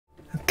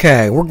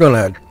Okay, we're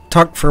gonna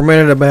talk for a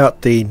minute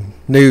about the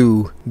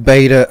new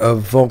beta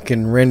of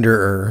Vulkan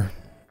Renderer.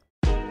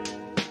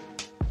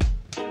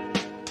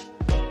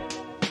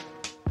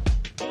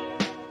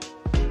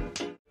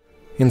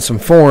 In some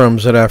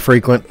forums that I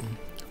frequent,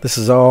 this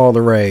is all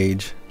the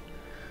rage.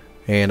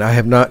 And I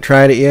have not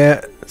tried it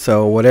yet,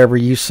 so whatever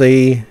you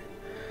see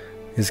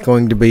is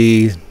going to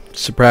be a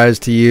surprise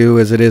to you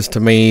as it is to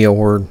me,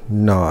 or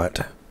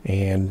not.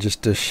 And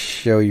just to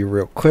show you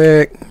real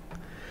quick,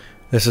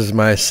 this is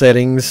my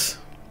settings.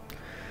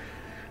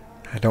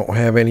 I don't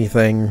have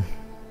anything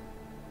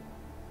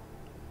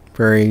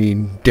very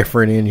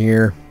different in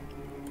here.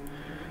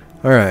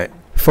 Alright,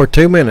 for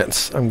 2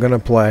 minutes I'm going to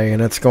play,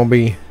 and it's going to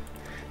be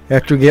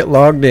after we get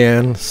logged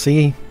in.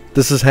 See,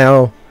 this is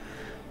how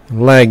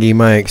laggy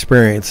my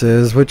experience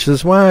is, which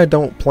is why I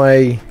don't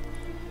play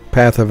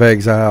Path of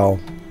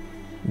Exile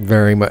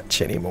very much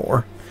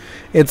anymore.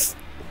 It's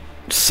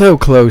so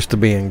close to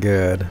being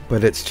good,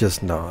 but it's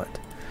just not.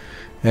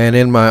 And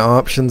in my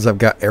options, I've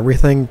got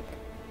everything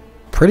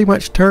pretty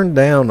much turned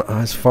down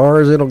as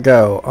far as it'll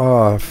go.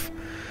 Off,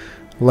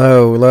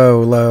 low,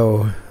 low,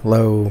 low,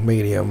 low,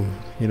 medium.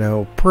 You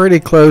know, pretty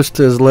close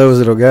to as low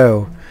as it'll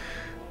go.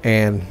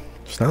 And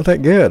it's not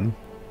that good.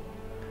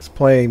 Let's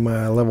play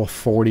my level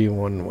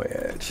 41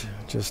 wedge.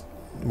 Just,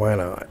 why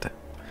not?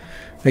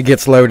 If it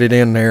gets loaded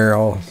in there,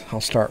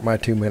 I'll start my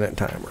 2-minute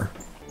timer.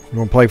 I'm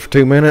going to play for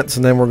 2 minutes,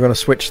 and then we're going to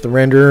switch the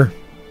renderer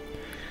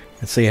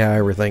and see how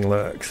everything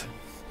looks.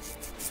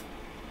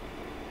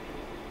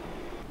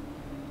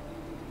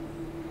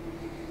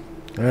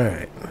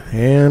 Alright,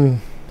 and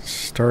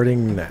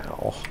starting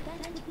now.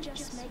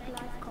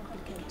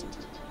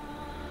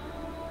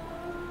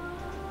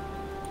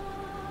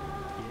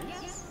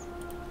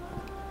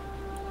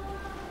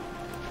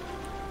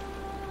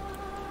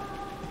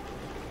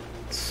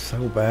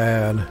 So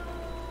bad.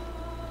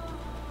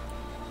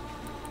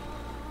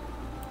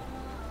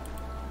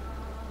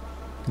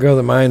 Go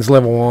to mines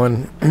level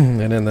 1, and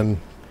then the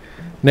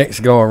next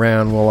go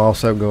around we'll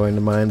also go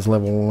into mines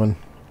level 1.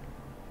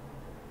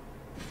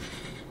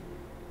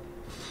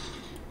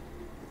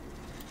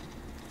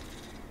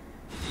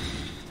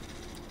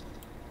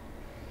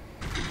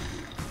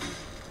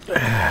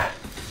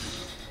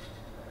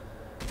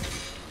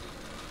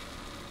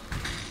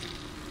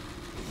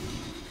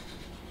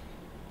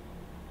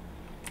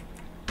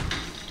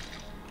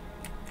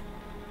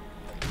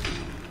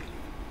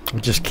 I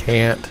just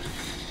can't.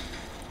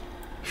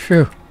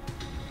 Phew.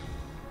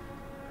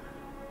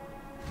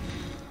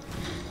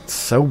 It's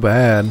so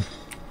bad.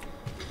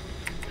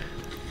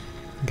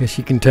 I guess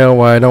you can tell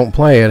why I don't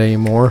play it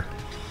anymore.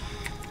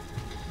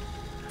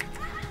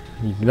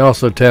 You can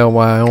also tell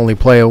why I only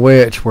play a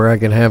witch, where I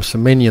can have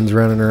some minions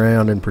running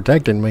around and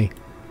protecting me.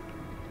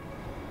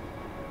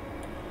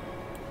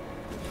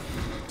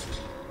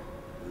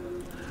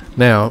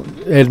 Now,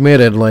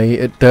 admittedly,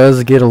 it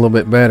does get a little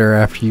bit better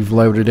after you've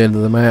loaded into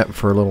the map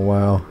for a little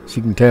while. As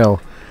you can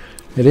tell,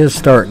 it is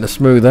starting to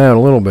smooth out a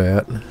little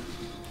bit.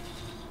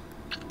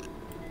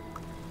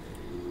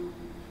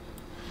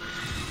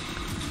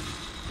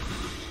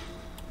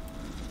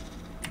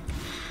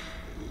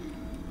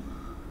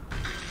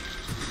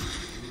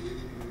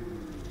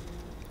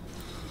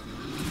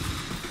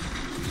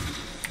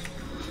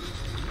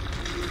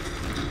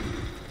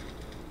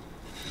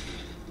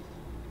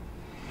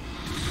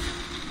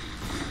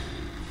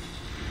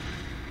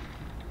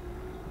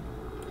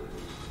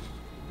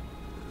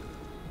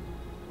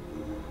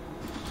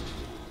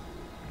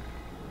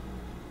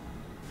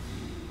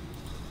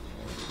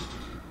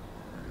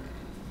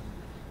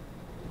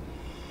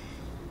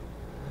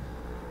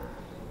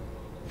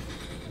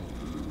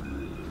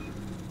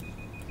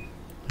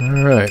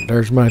 Alright,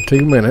 there's my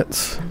 2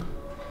 minutes.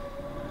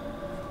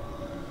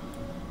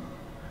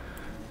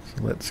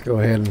 So let's go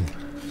ahead and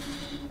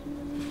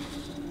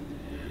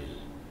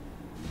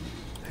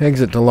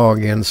exit the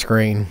login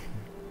screen.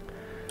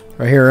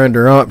 Right here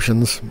under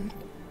options,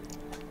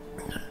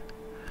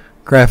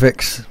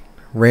 graphics,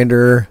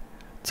 renderer,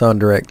 it's on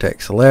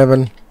DirectX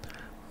 11.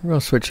 We're going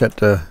to switch that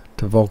to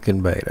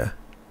Vulkan Beta.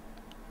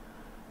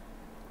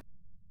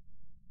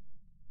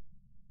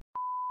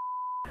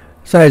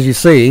 So as you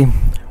see,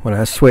 when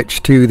I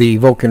switch to the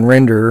Vulkan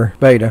Renderer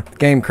beta, the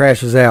game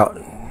crashes out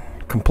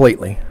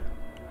completely.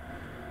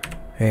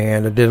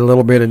 And I did a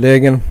little bit of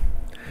digging,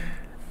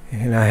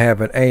 and I have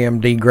an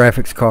AMD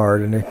graphics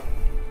card, and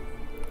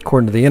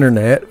according to the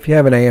internet, if you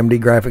have an AMD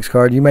graphics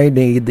card, you may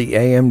need the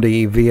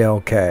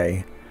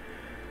amdvlk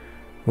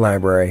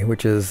library,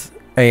 which is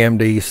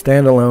AMD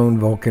standalone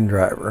Vulkan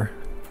driver.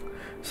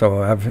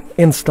 So I've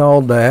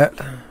installed that,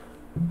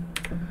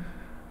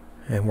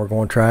 and we're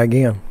going to try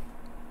again.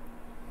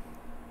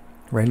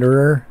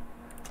 Renderer,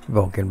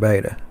 Vulkan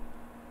Beta.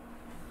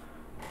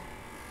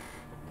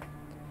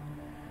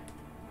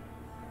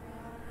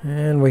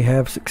 And we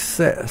have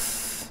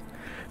success.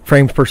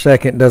 Frames per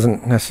second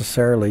doesn't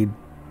necessarily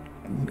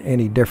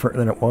any different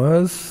than it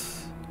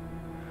was.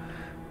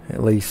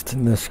 At least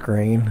in this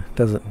screen.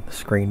 The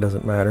screen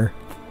doesn't matter.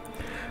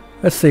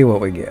 Let's see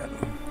what we get.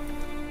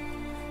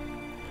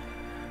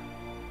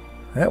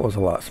 That was a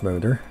lot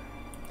smoother.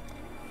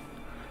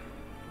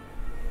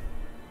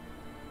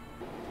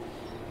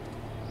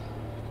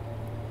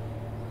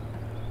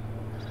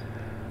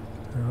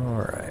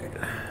 Alright.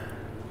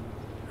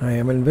 I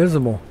am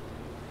invisible.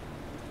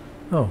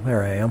 Oh,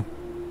 there I am.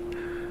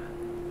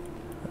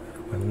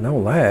 With no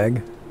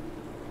lag.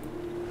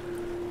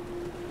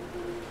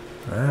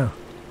 Wow.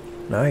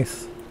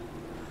 Nice.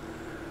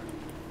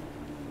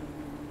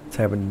 It's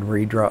having to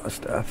redraw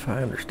stuff.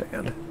 I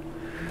understand.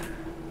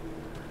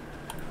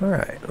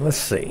 Alright, let's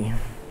see.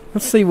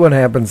 Let's see what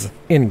happens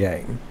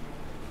in-game.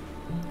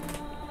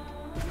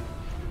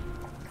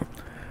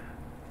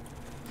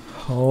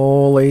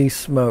 Holy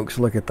smokes,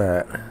 look at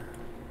that.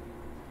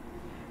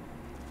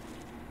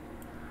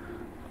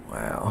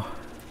 Wow.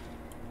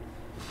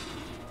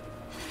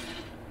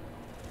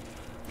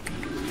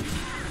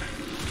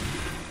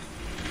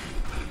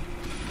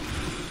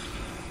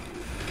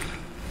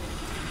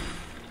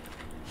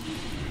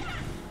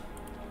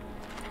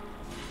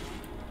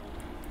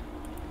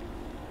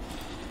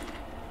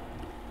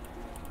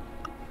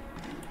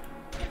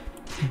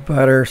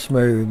 Butter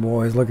smooth,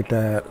 boys. Look at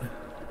that.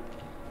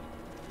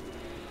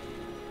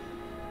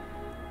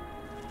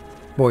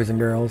 Boys and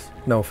girls.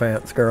 No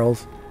offense,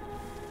 girls.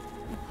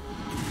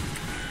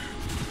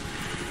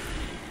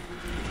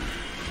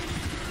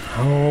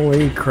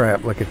 Holy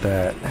crap, look at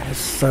that. That is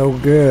so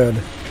good.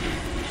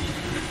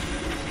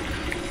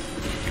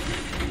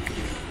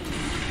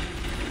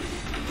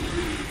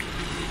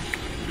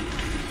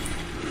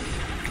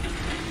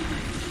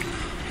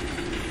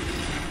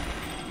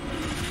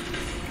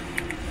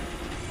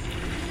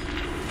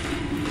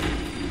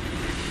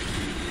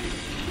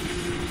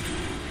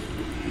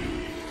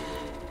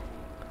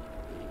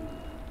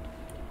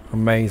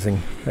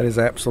 Amazing. That is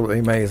absolutely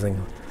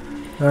amazing.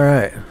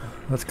 Alright,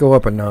 let's go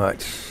up a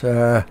notch.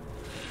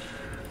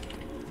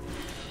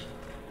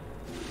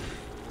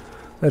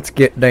 Let's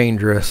get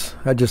dangerous.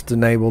 I just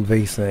enabled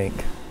VSync.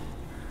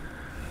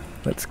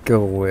 Let's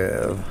go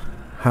with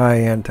high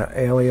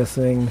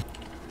anti-aliasing,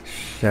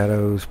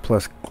 shadows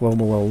plus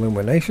global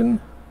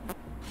illumination.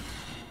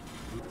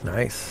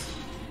 Nice.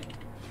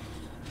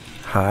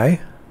 High.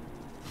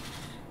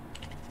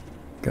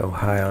 Go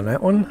high on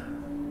that one.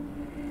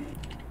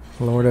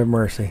 Lord have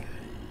mercy.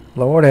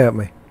 Lord help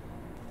me.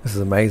 This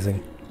is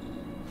amazing.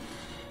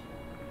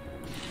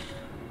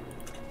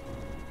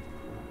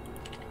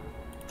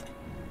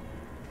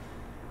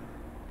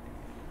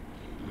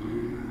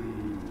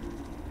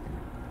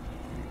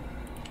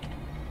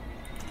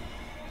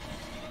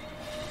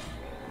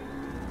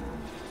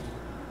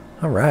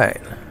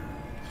 Alright.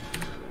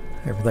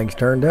 Everything's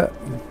turned up.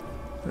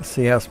 Let's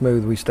see how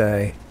smooth we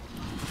stay.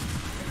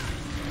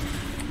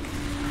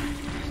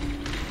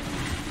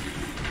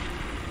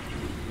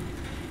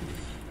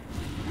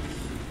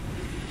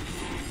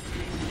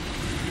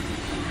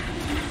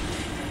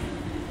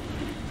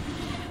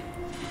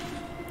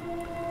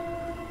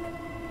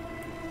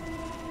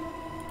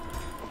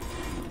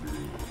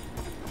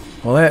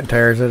 Well, that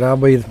tears it. I'll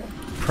be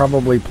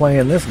probably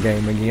playing this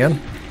game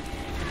again.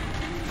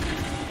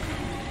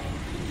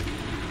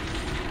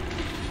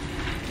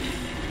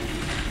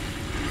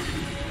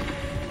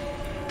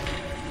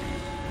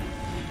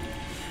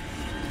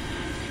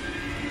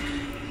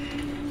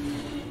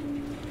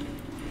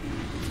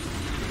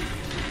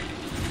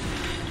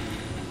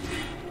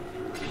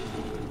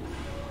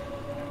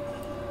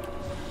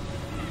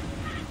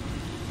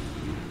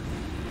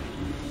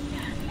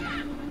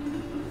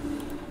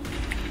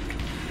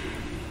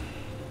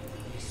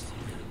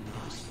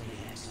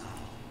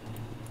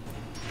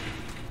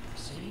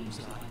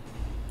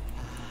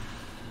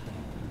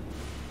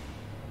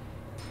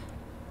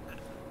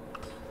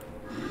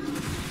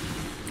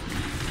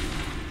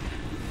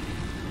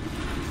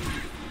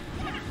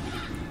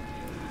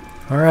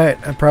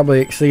 Alright, I probably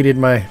exceeded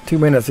my 2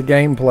 minutes of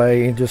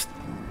gameplay just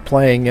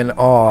playing in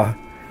awe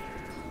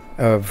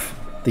of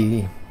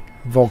the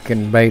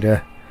Vulkan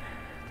beta.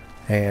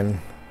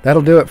 And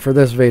that'll do it for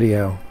this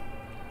video.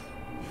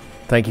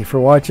 Thank you for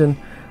watching.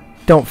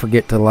 Don't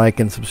forget to like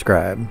and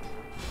subscribe.